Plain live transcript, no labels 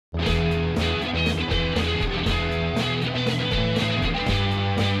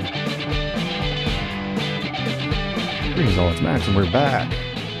Greetings all, it's Max and we're back.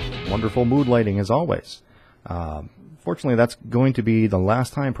 Wonderful mood lighting as always. Fortunately, that's going to be the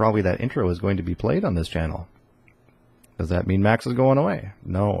last time probably that intro is going to be played on this channel. Does that mean Max is going away?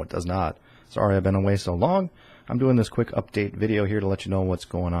 No, it does not. Sorry I've been away so long. I'm doing this quick update video here to let you know what's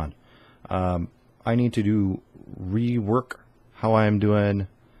going on. I need to rework how I am doing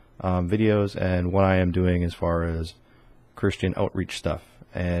videos and what I am doing as far as Christian outreach stuff.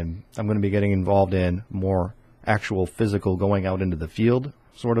 And I'm going to be getting involved in more actual physical going out into the field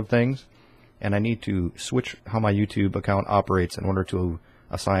sort of things. And I need to switch how my YouTube account operates in order to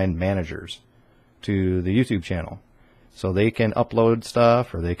assign managers to the YouTube channel. So they can upload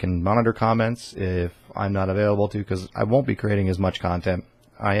stuff or they can monitor comments if I'm not available to, because I won't be creating as much content.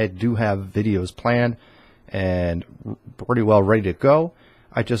 I do have videos planned and pretty well ready to go.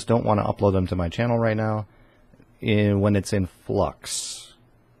 I just don't want to upload them to my channel right now when it's in flux.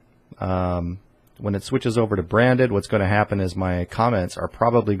 When it switches over to branded, what's going to happen is my comments are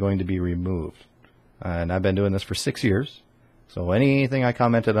probably going to be removed. And I've been doing this for 6 years. So anything I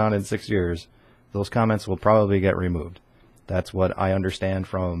commented on in 6 years, those comments will probably get removed. That's what I understand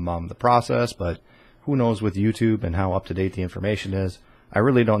from the process, but who knows with YouTube and how up-to-date the information is. I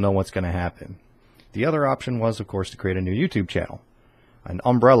really don't know what's going to happen. The other option was, of course, to create a new YouTube channel. An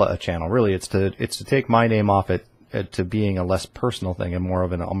umbrella channel. Really, it's to take my name off it to being a less personal thing and more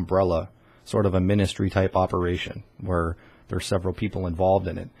of an umbrella, sort of a ministry type operation where there's several people involved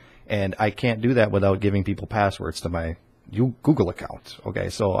in it. And I can't do that without giving people passwords to my Google account. Okay,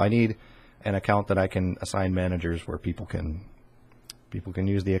 so I need an account that I can assign managers where people can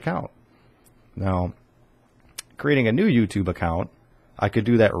use the account. Now, creating a new YouTube account, I could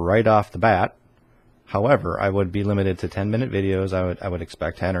do that right off the bat. However, I would be limited to 10-minute videos. I would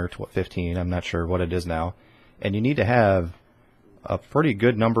expect 10 or 15. I'm not sure what it is now. And you need to have a pretty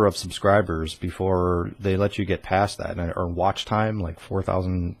good number of subscribers before they let you get past that, or watch time, like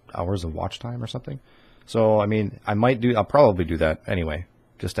 4,000 hours of watch time or something. So, I mean, I'll probably do that anyway,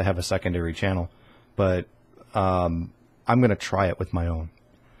 just to have a secondary channel. But I'm going to try it with my own.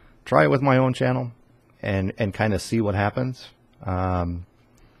 Try it with my own channel and kind of see what happens.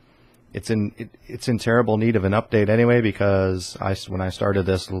 It's in terrible need of an update anyway, because when I started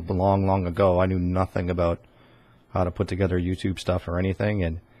this long ago, I knew nothing about how to put together YouTube stuff or anything,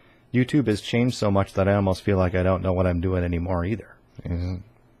 and YouTube has changed so much that I almost feel like I don't know what I'm doing anymore either. And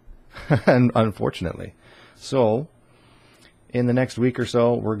unfortunately. So in the next week or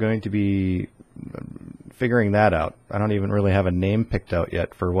so, we're going to be figuring that out. I don't even really have a name picked out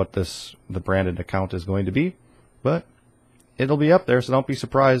yet for what the branded account is going to be, but it'll be up there, so don't be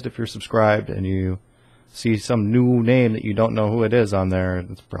surprised if you're subscribed and you see some new name that you don't know who it is on there.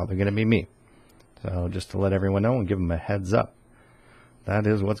 It's probably going to be me. So just to let everyone know and give them a heads up, that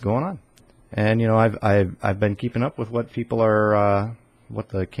is what's going on. And you know, I've been keeping up with what people are, what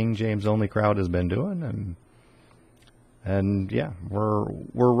the King James only crowd has been doing, and yeah, we're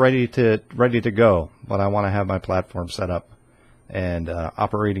ready to go. But I want to have my platform set up and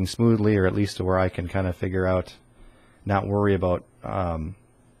operating smoothly, or at least to where I can kind of figure out, not worry about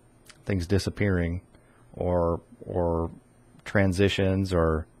things disappearing or transitions,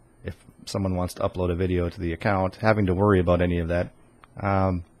 or if someone wants to upload a video to the account, having to worry about any of that.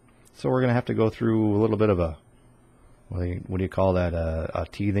 So we're going to have to go through a little bit of a, what do you call that, a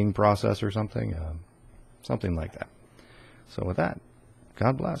teething process or something? Something like that. So with that,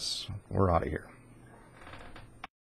 God bless. We're out of here.